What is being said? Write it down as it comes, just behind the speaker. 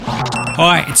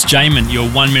Hi, it's Jamin, your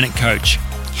 1 Minute Coach.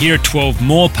 Here are 12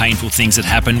 more painful things that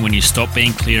happen when you stop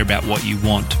being clear about what you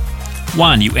want.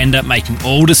 1. You end up making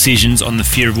all decisions on the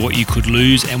fear of what you could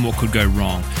lose and what could go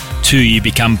wrong. 2. You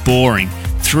become boring.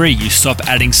 3. You stop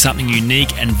adding something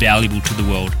unique and valuable to the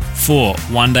world. 4.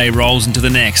 One day rolls into the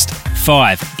next.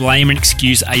 5. Blame and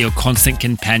excuse are your constant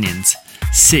companions.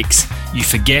 6. You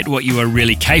forget what you are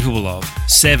really capable of.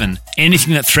 7.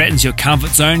 Anything that threatens your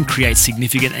comfort zone creates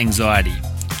significant anxiety.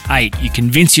 8. You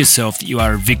convince yourself that you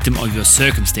are a victim of your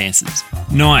circumstances.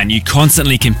 9. You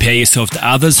constantly compare yourself to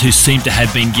others who seem to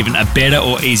have been given a better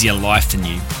or easier life than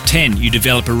you. 10. You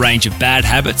develop a range of bad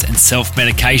habits and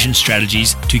self-medication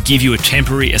strategies to give you a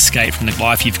temporary escape from the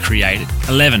life you've created.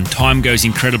 11. Time goes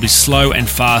incredibly slow and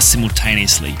fast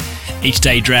simultaneously. Each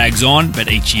day drags on, but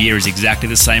each year is exactly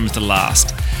the same as the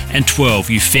last. And 12.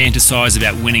 You fantasize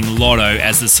about winning lotto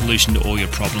as the solution to all your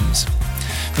problems.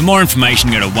 For more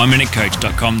information, go to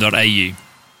oneminutecoach.com.au.